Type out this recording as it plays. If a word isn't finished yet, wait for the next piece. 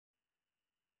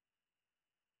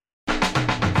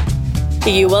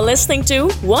You are listening to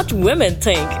What Women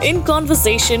Think in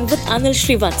conversation with Anil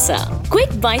Srivatsa.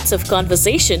 Quick bites of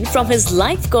conversation from his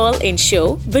live call-in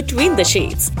show Between the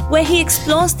Shades, where he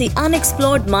explores the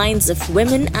unexplored minds of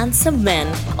women and some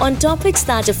men on topics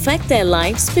that affect their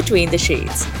lives between the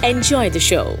shades. Enjoy the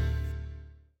show.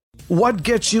 What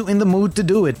gets you in the mood to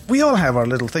do it? We all have our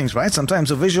little things, right? Sometimes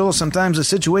a visual, sometimes a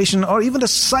situation, or even a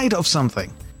sight of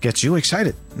something gets you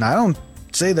excited. Now, I don't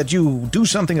say that you do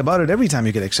something about it every time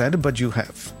you get excited, but you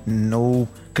have no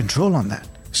control on that.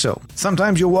 So,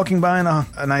 sometimes you're walking by in a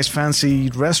nice fancy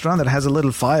restaurant that has a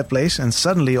little fireplace, and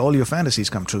suddenly all your fantasies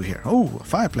come true here. Oh, a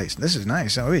fireplace. This is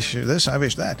nice. I wish this, I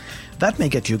wish that. That may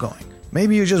get you going.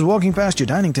 Maybe you're just walking past your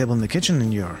dining table in the kitchen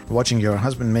and you're watching your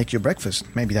husband make your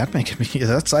breakfast. Maybe that may get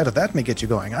that side of that may get you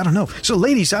going. I don't know. So,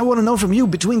 ladies, I want to know from you,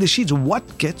 between the sheets,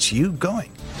 what gets you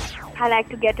going? I like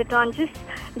to get it on just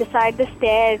beside the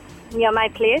stairs near my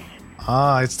place.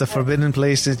 Ah, it's the forbidden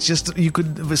place. It's just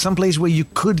some place where you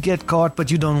could get caught,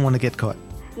 but you don't want to get caught.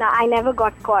 No, I never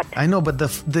got caught. I know, but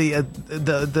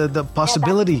the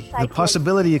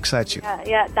possibility excites you.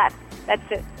 Yeah,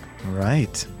 that's it.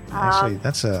 Right. Actually,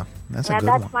 that's a good one.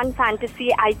 That's one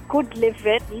fantasy I could live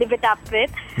it up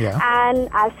with. Yeah. And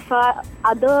as for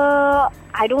other,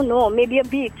 I don't know, maybe a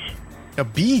beach. A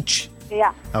beach?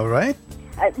 Yeah. All right.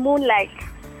 Moonlight.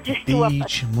 Just two of us.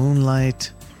 Beach,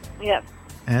 moonlight. Yeah.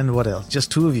 And what else? Just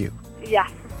two of you? Yeah.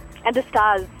 And the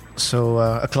stars. So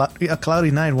a cloudy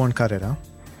night won't cut it, huh?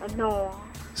 No.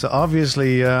 So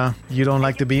obviously you don't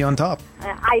like to be on top.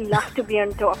 I love to be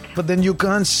on top. But then you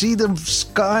can't see the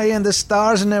sky and the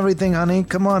stars and everything, honey.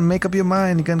 Come on, make up your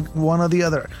mind. You can one or the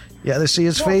other. You either see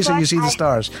his face or you see the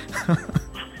stars.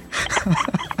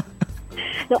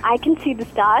 No, I can see the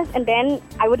stars and then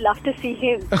I would love to see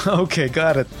him. Okay,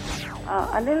 got it.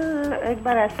 Anil एक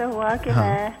बार ऐसा हुआ कि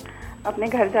मैं अपने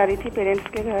घर जा रही थी पेरेंट्स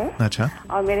के घर. अच्छा.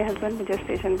 और मेरे हस्बैंड मुझे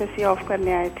स्टेशन पे सी ऑफ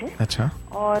करने आए थे. अच्छा.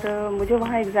 और मुझे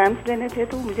वहाँ एग्जाम्स देने थे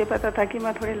तो मुझे पता था कि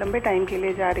मैं थोड़े लंबे टाइम के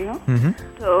लिए जा रही हूँ.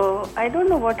 तो I don't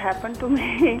know what happened to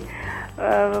me.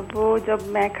 वो जब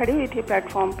मैं खड़ी हुई थी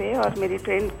प्लेटफॉर्म पे और मेरी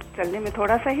ट्रेन चलने में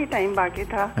थोड़ा सा ही टाइम बाकी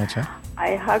था. अच्छा.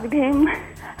 आई hugged him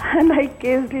and I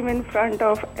kissed him in front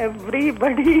of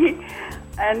everybody.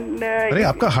 अरे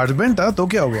आपका हस्बैंड था तो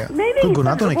क्या हो गया? नहीं, कोई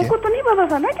गुनाह तो नहीं किया? लोगों को तो नहीं पता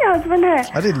था ना कि हस्बैंड है.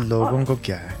 अरे लोगों को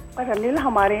क्या है? पर अनिल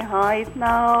हमारे यहाँ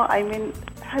इतना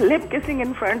lip kissing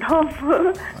in front of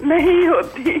नहीं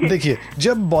होती. देखिए,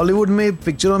 जब बॉलीवुड में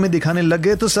पिक्चरों में दिखाने लग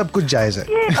गए तो सब कुछ जायज है.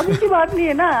 ये अभी की बात नहीं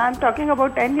है ना. I am talking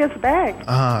about 10 years back.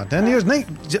 हाँ, 10 years नहीं.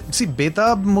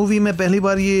 बेताब मूवी में पहली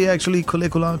बार ये एक्चुअली खुले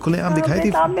आम दिखाई थी.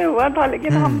 बेताब में हुआ था,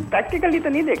 लेकिन हम प्रैक्टिकली तो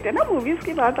नहीं देखते ना. मूवीज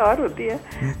की बात और होती है.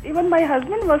 Even my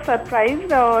husband was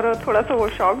surprised और थोड़ा सा वो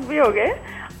शॉक भी हो गए.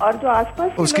 और जो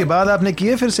आसपास उसके बाद आपने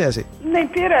किए फिर से ऐसे? नहीं,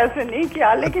 फिर ऐसे नहीं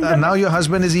किया. लेकिन now your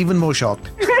husband is even more shocked.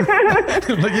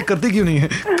 ये करते क्यों नहीं है?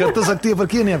 कर तो सकती है पर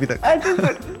किए नहीं अभी तक.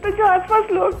 तो जो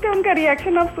आसपास लोग थे उनका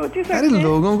रिएक्शन आप सोच ही सकते हैं. अरे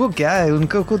लोगों को क्या है,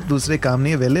 उनको खुद दूसरे काम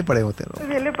नहीं है, वेले पड़े होते हैं.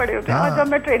 और जब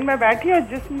मैं ट्रेन में बैठी और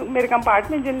जिस मेरे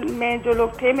कंपार्टमेंट में जो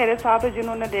लोग थे मेरे साथ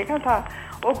जिन्होंने देखा था,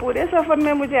 वो पूरे सफर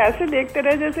में मुझे ऐसे देखते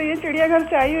रहे जैसे ये चिड़ियाघर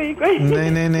से आई हुई कोई.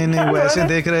 नहीं वो ऐसे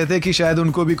देख रहे थे कि शायद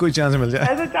उनको भी कोई चांस मिल जाए.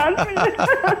 ऐसा चांस मिल जाए.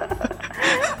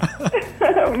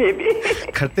 मे बी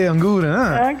खट्टे अंगूर है ना.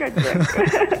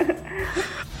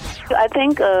 I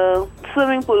think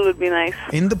swimming pool would be nice.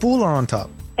 In the pool or on top?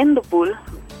 In the pool.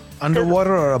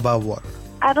 Underwater or above water?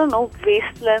 I don't know,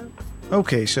 waist length.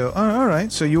 Okay, so all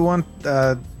right. So you want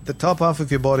the top half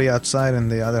of your body outside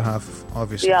and the other half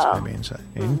obviously is going to be inside.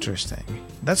 Interesting.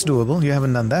 That's doable. You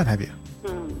haven't done that, have you?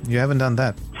 You haven't done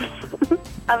that.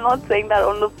 I'm not saying that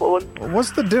on the phone.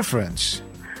 What's the difference?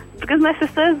 Because my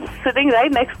sister is sitting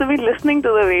right next to me listening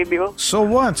to the radio. So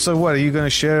what? Are you going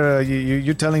to share?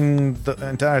 You're telling the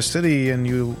entire city and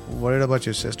you worried about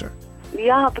your sister?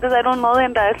 Yeah, because I don't know the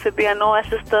entire city. I know my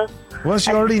sister. Well,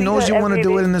 she already knows you want to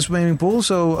do it in the swimming pool,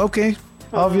 so okay.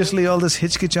 Obviously, all this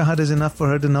hichkichahat is enough for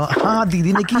her to know. हाँ,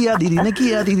 दीदी ने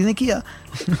किया.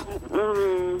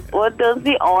 What turns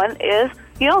me on is,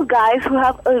 guys who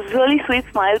have a really sweet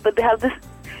smile, but they have this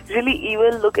really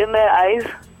evil look in their eyes.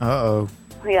 Uh-oh.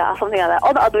 Yeah, something like that.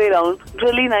 Or the other way around.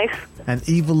 Really nice. An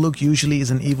evil look usually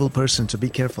is an evil person, so be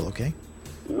careful, okay?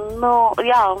 No,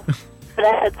 yeah. But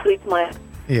I had sweet smile.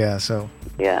 Yeah, so.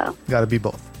 Yeah. Gotta be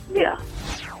both. Yeah.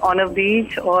 On a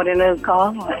beach or in a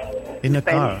car. In a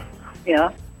car? Yeah.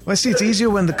 Well, see, it's easier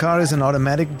when the car is an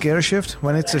automatic gear shift.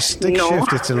 When it's a stick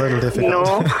shift, it's a little difficult.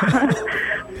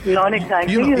 No, not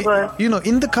exactly.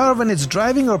 In the car when it's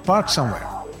driving or parked somewhere.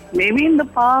 Maybe in the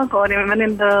park or even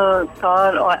in the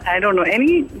car, or I don't know,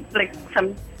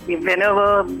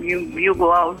 whenever you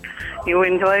go out, you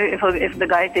enjoy if the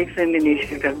guy takes an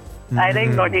initiative. I like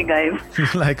naughty guys.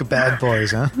 Like bad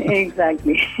boys, huh?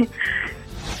 Exactly.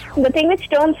 The thing which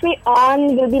turns me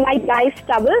on will be my guy's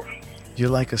stubble. You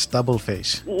like a stubble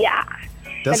face. Yeah.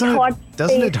 Doesn't hot it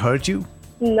face. hurt you?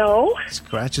 No.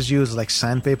 Scratches you? It's like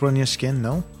sandpaper on your skin?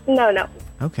 No? No.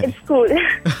 Okay. It's cool.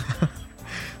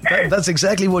 That's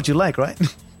exactly what you like, right?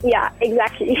 Yeah,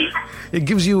 exactly. It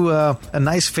gives you a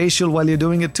nice facial while you're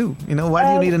doing it too. Why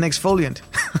do you need an exfoliant?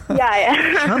 Yeah.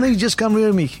 How don't you just come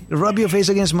near me? Rub your face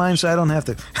against mine so I don't have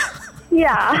to.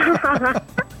 Yeah.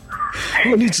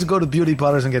 Who needs to go to beauty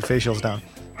parlors and get facials done?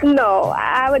 No,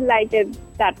 I would like it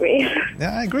that way.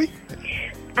 Yeah, I agree.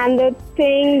 And the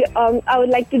thing I would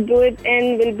like to do it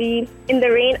in will be in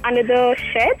the rain under the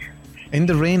shed. In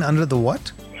the rain under the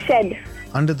what? Shed.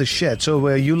 Under the shed. So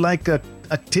you like a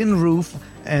tin roof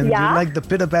and you like the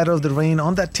pitter-patter of the rain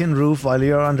on that tin roof while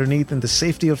you're underneath in the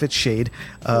safety of its shade,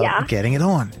 getting it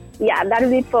on. Yeah, that would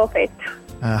be perfect.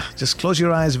 Just close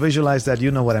your eyes, visualize that.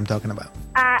 You know what I'm talking about.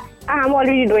 I'm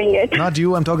already doing it. Not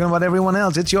you, I'm talking about everyone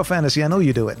else. It's your fantasy. I know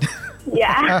you do it.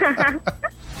 Yeah.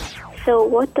 So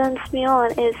what turns me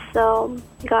on is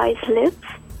guys' lips,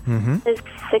 is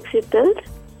sexy build,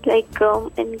 like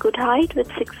in good height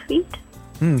with 6 feet.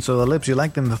 So the lips, you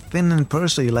like them thin and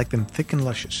pursed or you like them thick and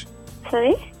luscious?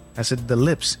 Sorry? I said the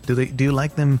lips. Do you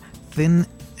like them thin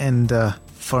and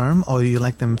firm or do you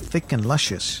like them thick and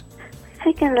luscious?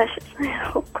 Thick and luscious,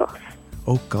 of course.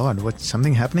 Oh God, what's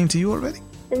something happening to you already?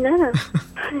 No.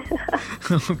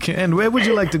 Okay, and where would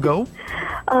you like to go?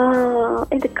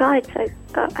 In the car itself,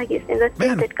 I guess, in the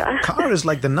tinted car. Car is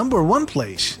like the number one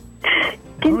place.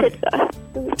 Tinted car.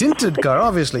 Tinted car,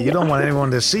 obviously. You don't want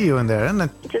anyone to see you in there, isn't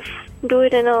it? Just do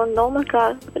it in a normal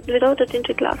car without a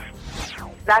tinted glass.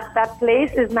 That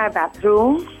place is my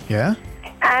bathroom. Yeah?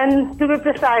 And to be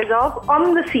precise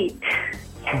on the seat.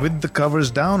 With the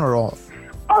covers down or off?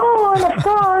 Oh, and of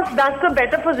course, that's the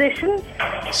better position.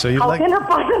 So How can a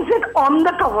person sit on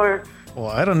the cover? Well,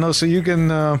 I don't know. So you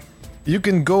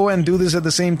can go and do this at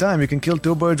the same time. You can kill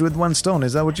two birds with one stone.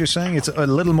 Is that what you're saying? It's a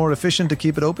little more efficient to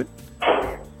keep it open?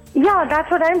 Yeah,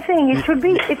 that's what I'm saying.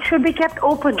 It should be kept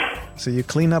open. So you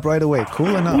clean up right away.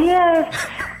 Cool enough. Yes.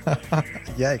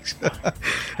 Yikes.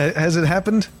 Has it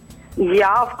happened?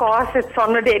 Yeah, of course. It's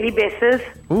on a daily basis.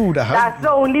 Ooh, That's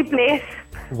the only place.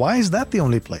 Why is that the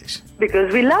only place?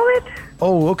 Because we love it.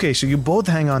 Oh, okay. So you both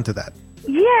hang on to that.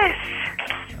 Yes.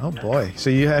 Oh boy.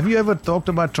 So have you ever talked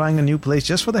about trying a new place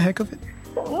just for the heck of it?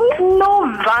 No,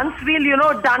 once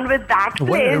we'll, done with that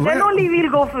place, then only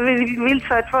we'll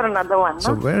search for another one.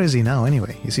 So where is he now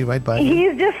anyway? Is he right by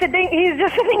you? He's just sitting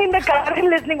in the car and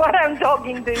listening what I'm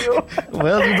talking to you.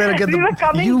 Well, you better get we were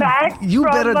coming back you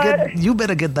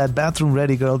better get that bathroom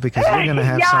ready, girl, because we're gonna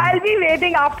have some. I'll be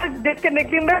waiting after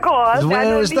disconnecting the call.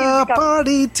 Where's the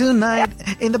party tonight?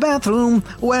 In the bathroom.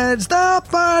 Where's the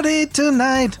party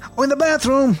tonight? Oh, in the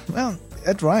bathroom. Well,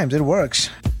 it rhymes. It works.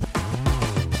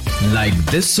 Like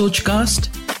this Sochcast?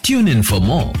 Tune in for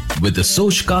more with the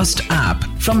Sochcast app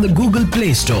from the Google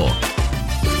Play Store.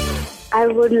 I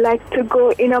would like to go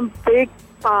in a big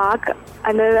park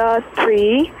under a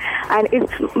tree and it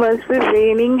must be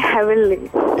raining heavily.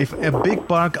 If a big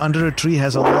park under a tree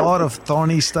has a lot of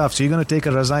thorny stuff, so you're going to take a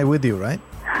razai with you, right?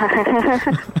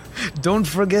 Don't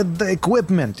forget the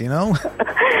equipment, No,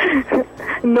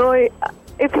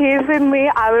 if he's with me,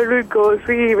 I will go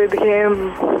see with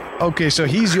him. Okay, so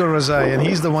he's your razai and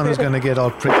he's the one who's going to get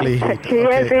all prickly. Yes,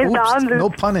 okay. his arms. No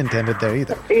pun intended there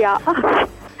either. Yeah.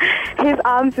 His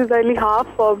arms is only half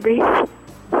for me.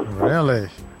 Really?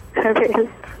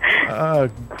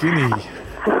 Guinea.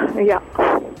 Yeah.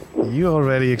 You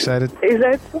already excited? Is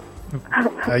that?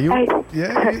 Are you?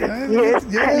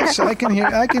 Yes. I can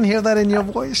hear that in your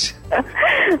voice.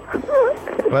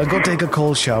 Well, go take a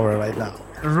cold shower right now.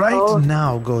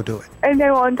 Now, go do it. And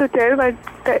I want to tell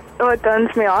what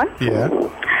turns me on. Yeah.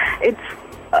 It's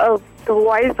the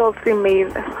voice of the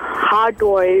male, hard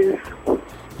voice.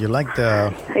 You like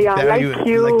the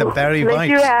you like the Barry White. Like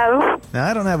you have. No,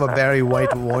 I don't have a Barry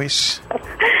White voice.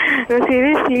 No,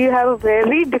 seriously, you have a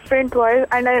very different voice,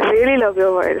 and I really love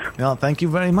your voice. Well, thank you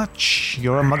very much.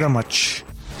 You're a mugger much.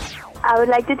 I would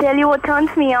like to tell you what turns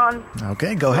me on.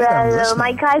 Okay, go ahead. I'm listening.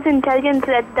 My guy's intelligence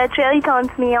that really turns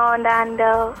me on, and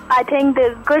I think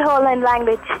the good hold on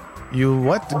language. You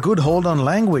what? Good hold on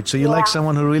language. So you like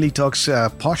someone who really talks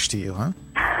posh to you, huh?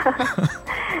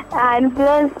 And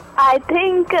plus, I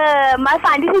think my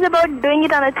fantasy is about doing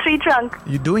it on a tree trunk.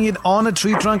 You doing it on a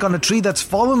tree trunk, on a tree that's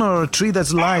fallen or a tree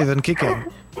that's live and kicking?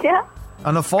 Yeah.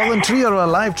 On a fallen tree or a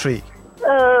live tree?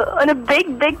 On a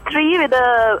big tree with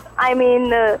a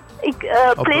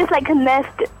place like a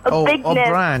nest, big nest. A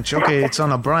branch. Okay, it's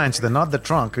on a branch, then not the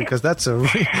trunk, because that would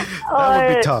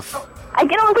be tough. I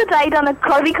can also try it on a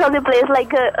curvy place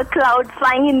like a cloud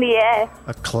flying in the air.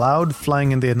 A cloud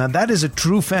flying in the air. Now, that is a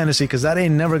true fantasy because that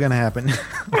ain't never going to happen.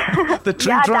 The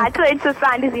tree trunk. That's why it's a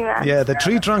fantasy, man. Yeah, the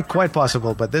tree trunk, quite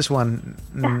possible. But this one,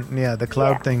 the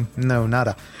cloud thing, no,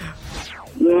 nada.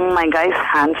 My guy's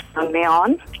hands turn me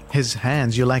on. His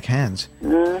hands, you like hands?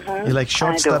 Mm-hmm. You like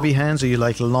short, stubby hands or you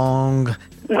like long?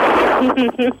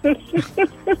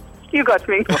 You got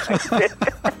me.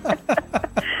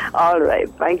 All right,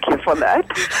 thank you for that.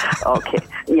 Okay,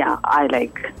 yeah, I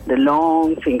like the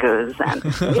long fingers and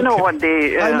you know what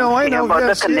they I know. about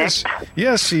Yes, the connect.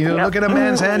 Yes, you look at a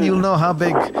man's hand, you'll know how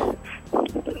big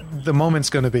the moment's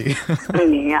going to be.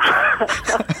 Yeah.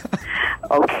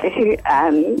 Okay,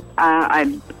 and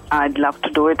I'd love to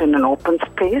do it in an open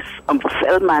space, a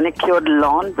well-manicured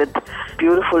lawn with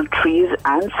beautiful trees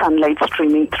and sunlight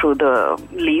streaming through the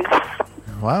leaves.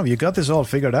 Wow, you got this all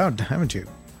figured out, haven't you?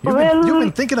 You've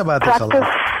been thinking about this a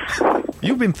lot.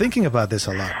 You've been thinking about this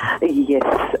a lot.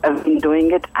 Yes, I've been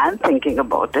doing it and thinking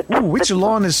about it. Ooh, which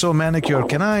lawn is so manicured?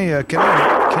 Can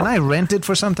I rent it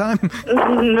for some time?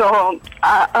 No,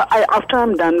 after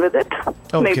I'm done with it,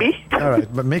 okay. maybe. All right,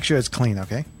 but make sure it's clean,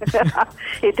 okay?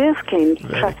 It is clean,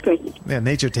 trust me. Yeah,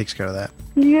 nature takes care of that.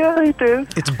 Yeah, it is.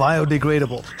 It's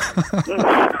biodegradable.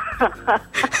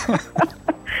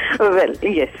 Well,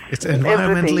 yes. It's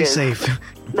environmentally safe.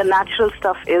 The natural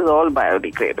stuff is all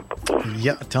biodegradable.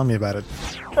 Yeah, tell me about it.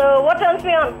 So what turns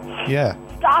me on? Yeah.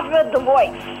 Start with the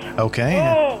voice.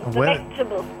 Okay.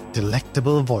 Delectable.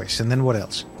 Delectable voice. And then what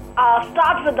else?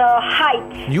 Start with the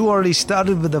height. You already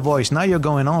started with the voice. Now you're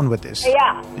going on with this.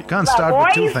 Yeah. You can't The start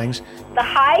with two voice, things. The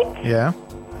height. Yeah.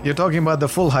 You're talking about the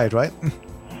full height, right?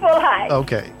 Full height.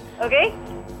 Okay. Okay?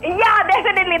 Yeah,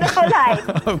 definitely the full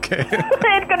height. Okay.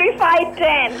 It could be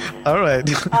 5'10". All right.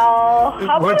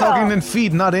 How We're about talking in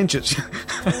feet, not inches.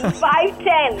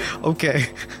 5'10"? Okay.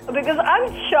 Because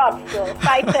I'm short, so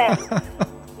 5'10".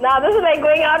 Now this is like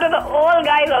going out to the old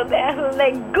guys out there. So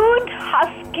like good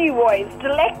husky voice.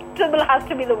 Delectable has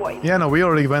to be the voice. Yeah, no, we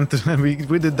already went through, we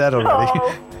did that already.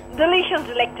 So, delicious,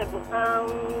 delectable.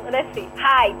 Let's see.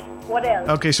 Height. What else?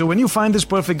 Okay, so when you find this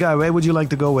perfect guy, where would you like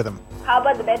to go with him? How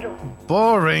about the bedroom?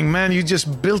 Boring, man. You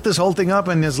just built this whole thing up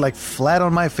and it's like flat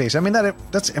on my face. I mean,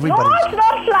 that's everybody's. No, it's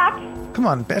not flat. Come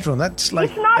on, bedroom. That's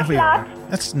like It's not everywhere. flat.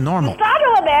 That's normal. Start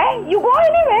over there. You go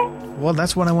anywhere. Well,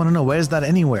 that's what I want to know. Where's that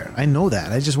anywhere? I know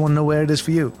that. I just want to know where it is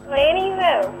for you.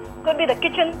 Anywhere. Could be the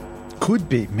kitchen. Could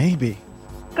be, maybe.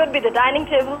 Could be the dining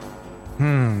table.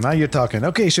 Now you're talking.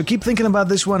 Okay, so keep thinking about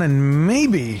this one and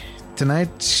maybe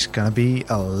tonight's gonna be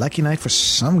a lucky night for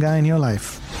some guy in your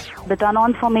life. The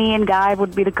turn-on for me in guy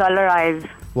would be the color eyes.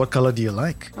 What color do you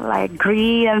like? Like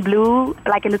green and blue,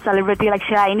 like in the celebrity, like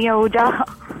Shiny Ahuja.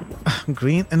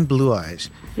 Green and blue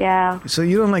eyes. Yeah. So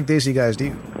you don't like Desi guys, do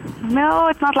you? No,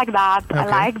 it's not like that. Okay. I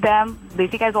like them.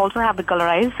 Desi guys also have the color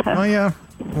eyes. Oh, yeah.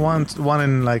 One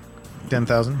in like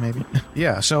 10,000 maybe.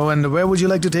 Yeah, so and where would you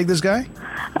like to take this guy?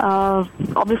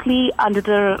 Obviously under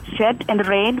the shed in the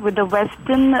rain with the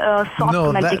western soft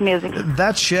romantic music.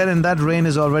 That shed and that rain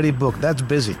is already booked. That's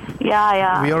busy.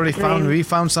 Yeah. We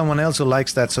found someone else who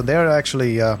likes that. So they're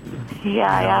actually I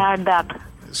heard that.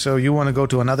 So you want to go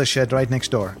to another shed right next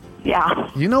door? Yeah.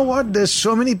 You know what? There's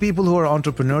so many people who are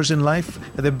entrepreneurs in life.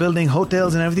 They're building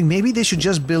hotels and everything. Maybe they should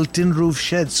just build tin roof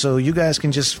sheds so you guys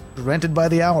can just rent it by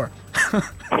the hour.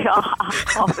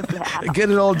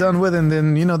 Get it all done with, and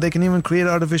then they can even create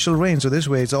artificial rain. So this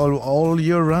way, it's all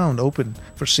year round, open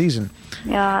for season.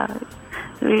 Yeah,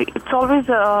 it's always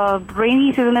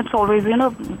rainy season. It's always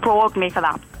provoke me for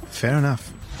that. Fair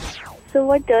enough. So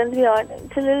what turns me on?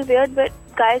 It's a little weird, but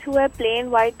guys who wear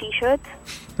plain white T-shirts,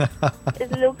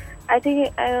 it looks. I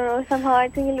don't know. Somehow I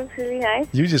think it looks really nice.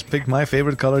 You just picked my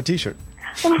favorite color T-shirt.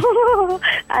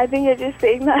 I think you're just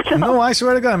saying that. No, I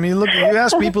swear to God. I mean, look, you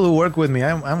ask people who work with me.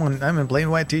 I'm in plain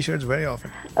white T-shirts very often.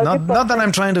 Okay, not that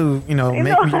I'm trying to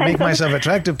make myself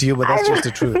attractive to you, but that's just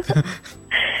the truth.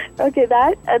 Okay,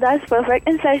 that's perfect.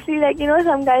 And especially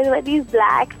some guys wear these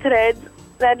black threads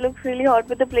that looks really hot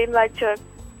with the plain white shirt.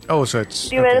 Oh, so it's.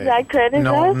 Do you wear the black thread as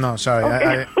well? No, sorry,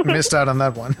 Okay. I missed out on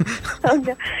that one.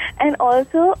 Okay, and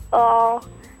also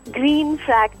green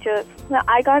fractures. Now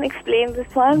I can't explain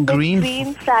this one. But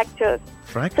green fractures.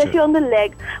 Especially on the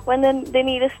leg when they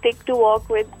need a stick to walk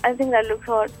with. I think that looks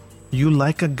hot. You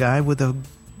like a guy with a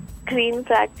green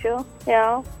fracture?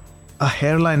 Yeah. A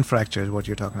hairline fracture is what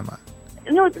you're talking about.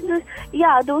 No,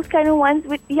 those kind of ones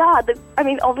with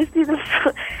obviously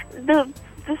the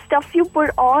stuff you put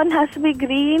on has to be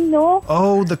green, no?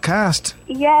 Oh, the cast.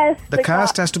 Yes. The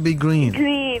cast has to be green.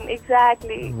 Green,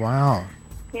 exactly. Wow.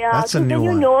 Yeah, that's a new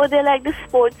one. You know they're like the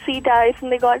sportsy types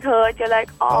and they got hurt. You're like,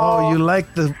 oh. Oh, you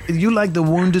like the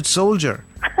wounded soldier.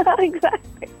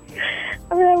 Exactly.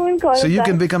 I mean, I wouldn't call it so you that.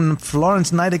 can become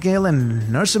Florence Nightingale and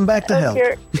nurse him back to health.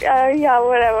 Yeah,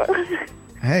 whatever.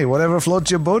 Hey, whatever floats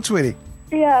your boat, sweetie.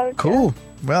 Yeah. Okay. Cool.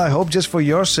 Well, I hope just for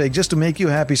your sake, just to make you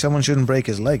happy, someone shouldn't break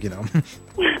his leg,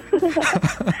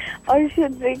 Or he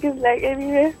should break his leg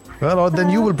anyway. Well, or then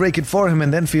you will break it for him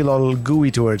and then feel all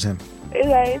gooey towards him.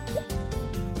 Right.